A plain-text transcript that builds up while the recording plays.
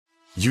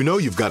You know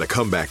you've got a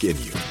comeback in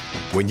you.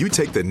 When you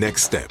take the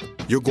next step,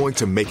 you're going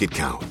to make it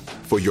count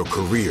for your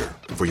career,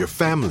 for your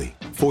family,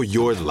 for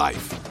your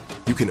life.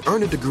 You can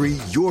earn a degree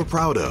you're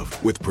proud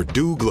of with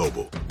Purdue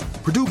Global.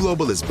 Purdue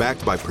Global is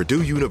backed by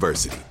Purdue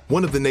University,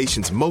 one of the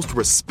nation's most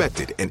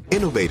respected and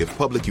innovative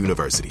public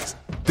universities.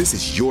 This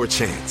is your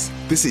chance.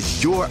 This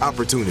is your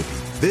opportunity.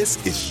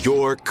 This is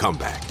your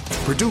comeback.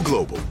 Purdue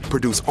Global,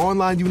 Purdue's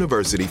online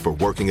university for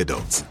working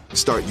adults.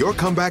 Start your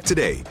comeback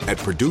today at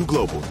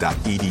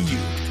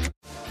purdueglobal.edu.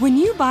 When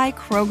you buy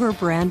Kroger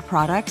brand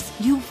products,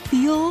 you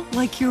feel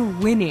like you're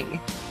winning.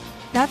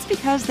 That's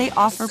because they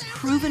offer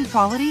proven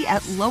quality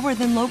at lower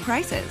than low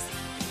prices.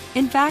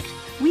 In fact,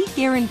 we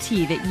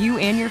guarantee that you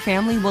and your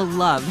family will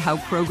love how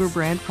Kroger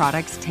brand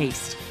products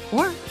taste,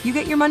 or you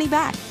get your money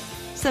back.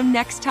 So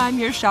next time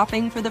you're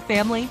shopping for the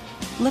family,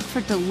 look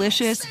for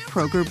delicious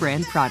Kroger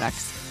brand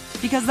products,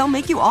 because they'll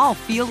make you all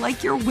feel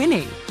like you're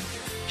winning.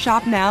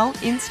 Shop now,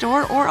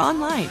 in-store, or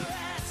online.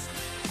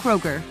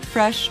 Kroger,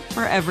 fresh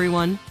for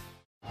everyone.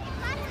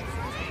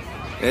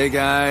 Hey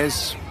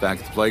guys, back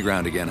at the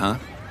playground again, huh?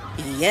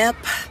 Yep.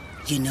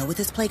 You know what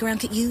this playground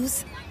could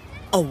use?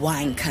 A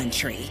wine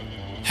country.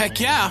 Heck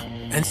yeah,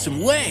 and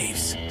some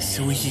waves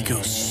so we could go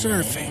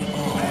surfing.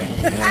 Oh,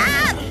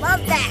 yeah.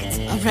 Love that.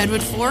 A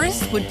redwood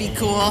forest would be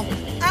cool.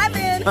 I'm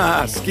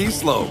in. Ski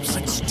slopes.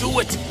 Let's do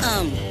it.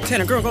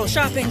 Can a girl go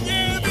shopping?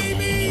 Yeah,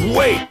 baby.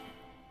 Wait.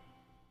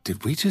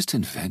 Did we just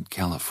invent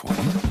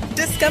California?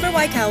 Discover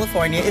why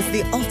California is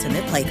the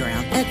ultimate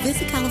playground at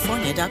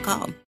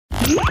visitcalifornia.com.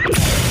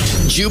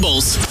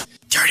 Jubal's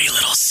dirty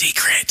little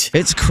secret.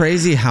 It's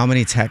crazy how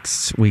many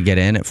texts we get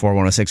in at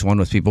 41061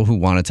 with people who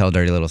want to tell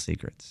dirty little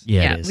secrets.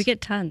 Yeah, we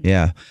get tons.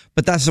 Yeah.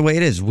 But that's the way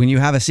it is. When you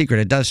have a secret,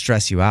 it does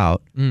stress you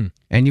out.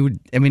 And you would,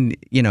 and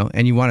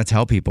you want to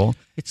tell people.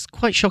 It's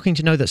quite shocking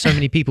to know that so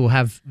many people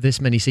have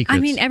this many secrets. I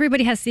mean,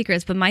 everybody has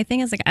secrets, but my thing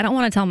is, like, I don't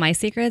want to tell my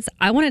secrets.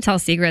 I want to tell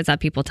secrets that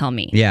people tell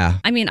me. Yeah.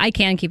 I mean, I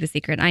can keep a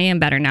secret. I am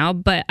better now,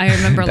 but I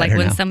remember like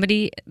when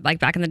somebody, like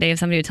back in the day, if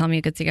somebody would tell me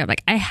a good secret, I'm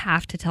like, I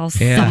have to tell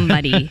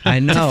somebody I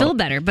know. to feel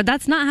better. But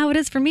that's not how it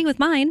is for me with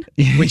mine.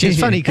 Which is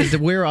funny because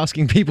we're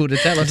asking people to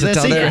tell us their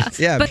secrets.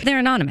 Yeah. But they're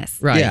anonymous.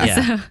 Right.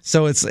 Yeah.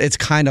 So it's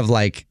kind of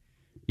like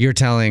you're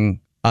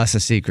telling us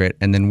a secret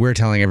and then we're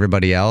telling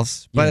everybody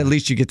else, but at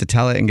least you get to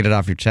tell it and get it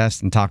off your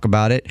chest and talk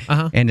about it.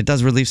 And it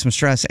does relieve some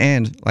stress.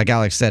 And like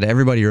Alex said,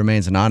 everybody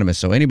remains anonymous.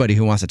 So anybody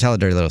who wants to tell a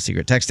dirty little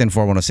secret, text in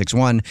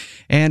 41061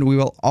 and we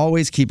will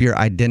always keep your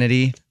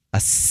identity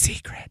a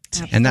secret.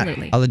 Absolutely. And that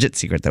a legit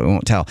secret that we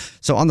won't tell.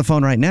 So on the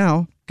phone right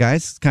now,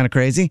 guys, it's kind of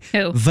crazy.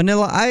 Who?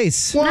 Vanilla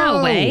Ice.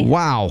 No way.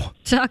 Wow.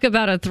 Talk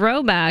about a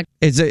throwback.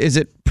 Is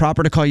it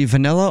proper to call you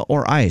Vanilla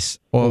or Ice?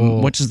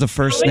 Or which is the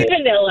first name?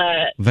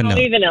 Vanilla. Vanilla.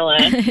 Call me Vanilla.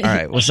 All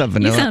right. What's up,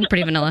 Vanilla? You sound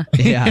pretty vanilla.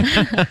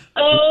 Yeah.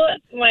 Oh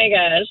my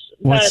gosh.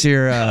 What's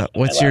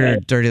your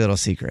dirty little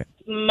secret?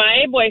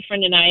 My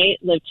boyfriend and I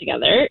live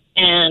together,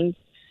 and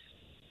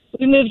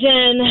we moved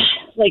in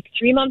like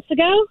 3 months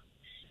ago.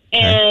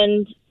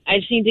 And I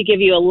just need to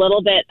give you a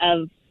little bit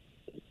of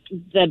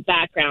the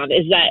background.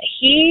 Is that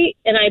he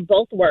and I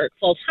both work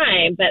full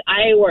time, but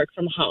I work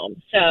from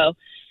home. So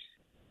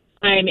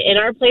I'm in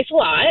our place a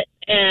lot,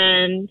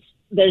 and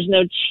there's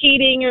no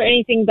cheating or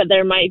anything, but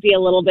there might be a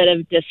little bit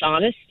of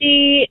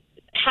dishonesty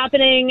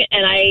happening,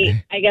 and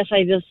I guess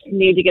I just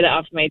need to get it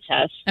off my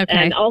chest. Okay.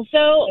 And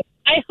also,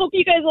 I hope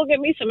you guys will give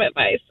me some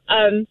advice.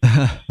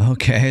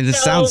 Okay,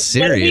 this sounds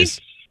serious.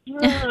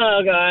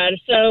 Oh, God.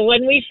 So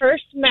when we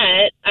first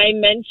met, I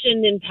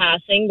mentioned in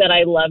passing that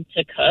I love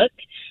to cook.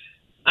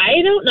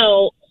 I don't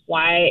know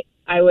why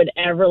I would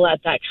ever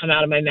let that come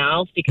out of my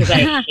mouth because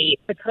I hate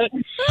to cook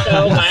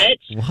so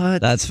much.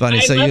 What? That's funny.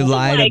 So you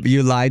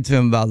lied to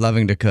him about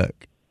loving to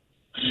cook.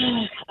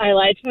 I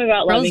lied to him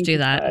about Girls loving do to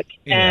that. cook.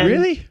 Yeah.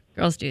 Really?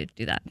 Girls do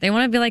that. They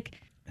want to be like,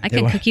 I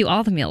can cook you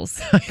all the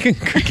meals. I can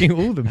cook you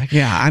all the meals.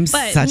 Yeah, I'm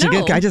such a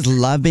good guy. I just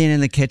love being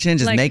in the kitchen,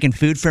 just making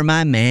food for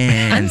my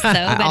man. I'm so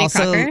Betty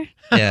Crocker.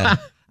 Yeah.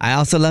 I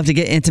also love to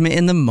get intimate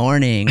in the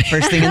morning.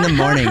 First thing in the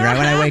morning, right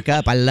when I wake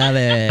up. I love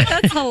it.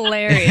 That's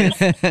hilarious.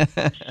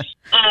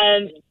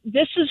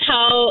 This is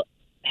how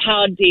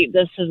deep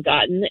this has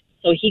gotten.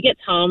 So he gets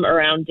home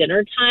around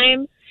dinner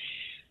time,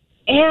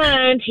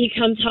 and he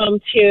comes home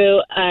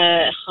to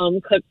a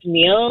home-cooked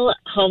meal,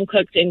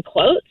 home-cooked in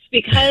quotes,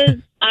 because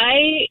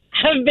I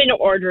have been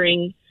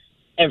ordering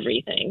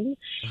everything.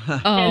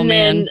 Oh,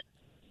 man.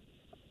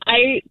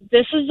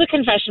 This is the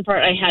confession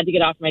part I had to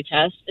get off my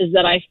chest, is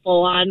that I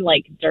full on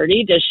like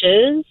dirty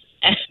dishes,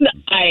 and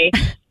I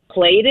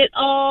played it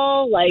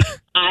all like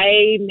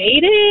I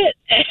made it.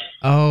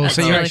 Oh,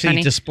 so you're really actually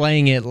funny.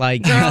 displaying it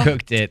like you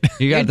cooked it.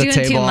 You got the You're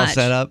doing too table all much.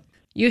 set up.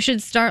 You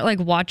should start like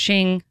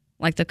watching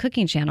like the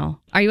cooking channel.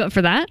 Are you up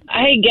for that?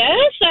 I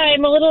guess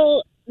I'm a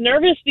little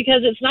nervous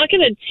because it's not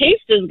going to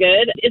taste as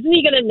good. Isn't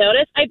he going to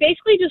notice? I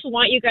basically just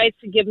want you guys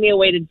to give me a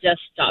way to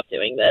just stop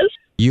doing this.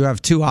 You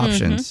have two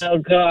options, Oh,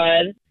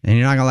 God. and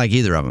you're not going to like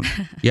either of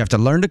them. You have to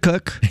learn to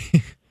cook,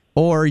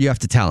 or you have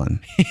to tell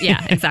him.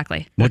 Yeah,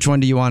 exactly. Which one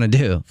do you want to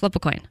do? Flip a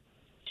coin.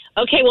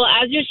 Okay, well,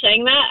 as you're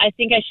saying that, I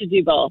think I should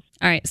do both.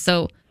 All right,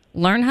 so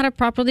learn how to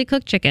properly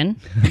cook chicken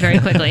very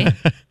quickly.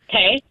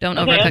 Okay. Don't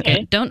overcook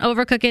it. Don't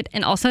overcook it.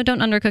 And also don't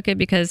undercook it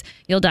because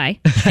you'll die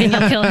and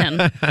you'll kill him.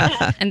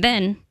 And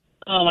then...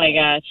 Oh my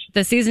gosh.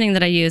 The seasoning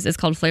that I use is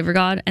called Flavor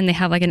God, and they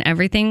have like an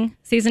everything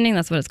seasoning.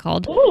 That's what it's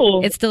called.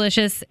 Ooh. It's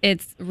delicious.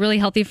 It's really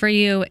healthy for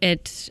you.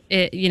 It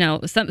you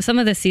know, some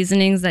of the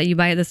seasonings that you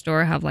buy at the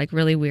store have like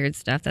really weird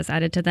stuff that's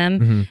added to them.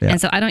 Mm-hmm. Yeah.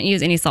 And so I don't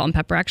use any salt and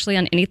pepper actually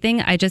on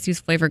anything. I just use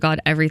Flavor God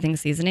everything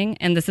seasoning.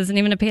 And this isn't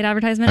even a paid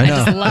advertisement. I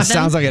just love them.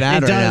 Sounds like an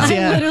ad right now.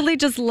 I literally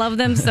just love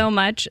them so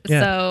much.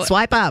 Yeah. So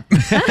swipe up.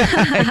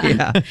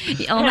 Yeah.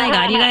 Oh my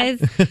God, you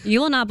guys, you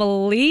will not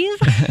believe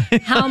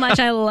how much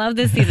I love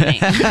this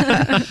seasoning.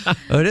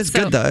 Oh, it is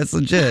good though. It's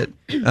legit.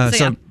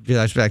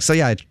 So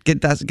yeah,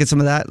 get some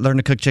of that. Learn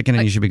to cook chicken,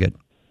 and you should be good.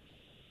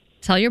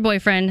 Tell your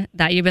boyfriend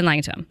that you've been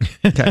lying to him.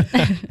 Okay.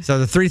 So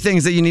the 3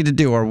 things that you need to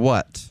do are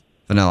what?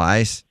 Vanilla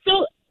Ice.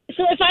 So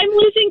if I'm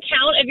losing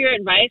count of your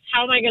advice,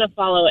 how am I going to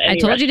follow it? I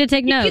told you to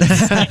take notes.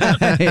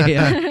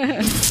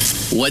 Yeah.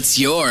 What's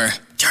your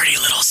dirty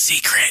little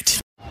secret?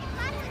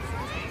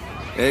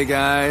 Hey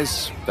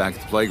guys, back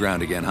at the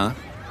playground again, huh?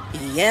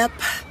 Yep.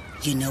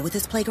 You know what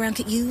this playground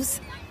could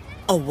use?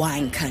 A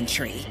wine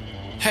country.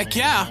 Heck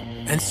yeah,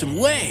 and some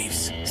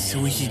waves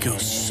so we could go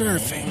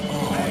surfing.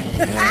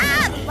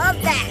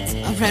 Love that.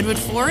 A redwood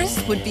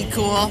forest would be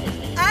cool.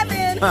 I'm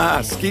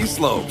in. Ski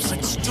slopes.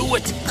 Let's do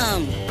it.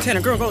 Can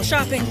a girl go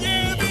shopping?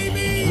 Yeah,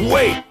 baby.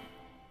 Wait!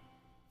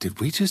 Did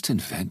we just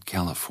invent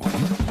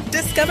California?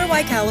 Discover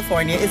why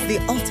California is the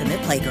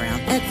ultimate playground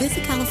at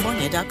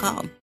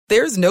visitcalifornia.com.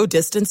 There's no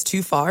distance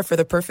too far for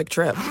the perfect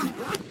trip.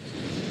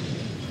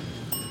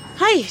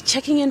 Hi,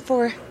 checking in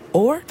for...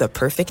 Or the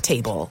perfect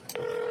table.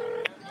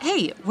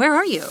 Hey, where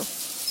are you?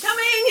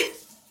 Coming!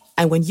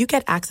 And when you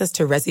get access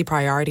to Resi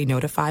Priority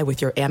Notify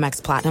with your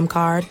Amex Platinum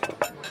card...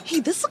 Hey,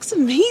 this looks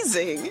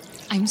amazing.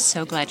 I'm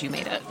so glad you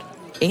made it.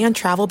 And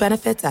travel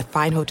benefits at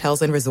fine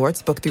hotels and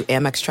resorts booked through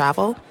Amex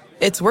Travel,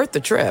 it's worth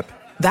the trip.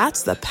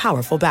 That's the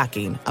powerful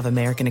backing of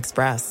American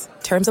Express.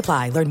 Terms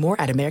apply. Learn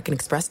more at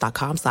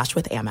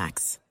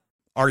americanexpress.com/withAmex.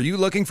 Are you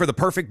looking for the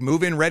perfect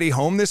move-in ready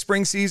home this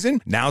spring season?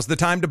 Now's the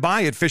time to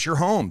buy at Fisher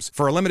Homes.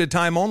 For a limited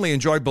time only,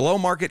 enjoy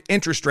below-market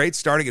interest rates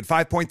starting at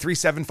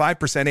 5.375%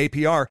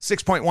 APR,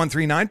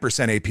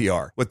 6.139%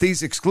 APR. With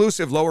these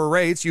exclusive lower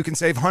rates, you can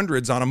save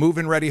hundreds on a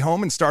move-in ready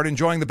home and start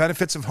enjoying the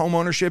benefits of home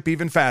ownership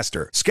even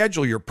faster.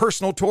 Schedule your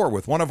personal tour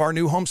with one of our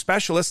new home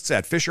specialists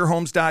at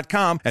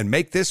FisherHomes.com and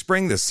make this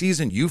spring the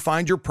season you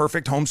find your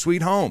perfect home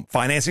sweet home.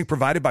 Financing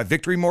provided by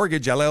Victory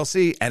Mortgage,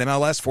 LLC,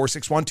 NMLS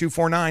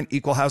 461249,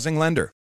 Equal Housing Lender.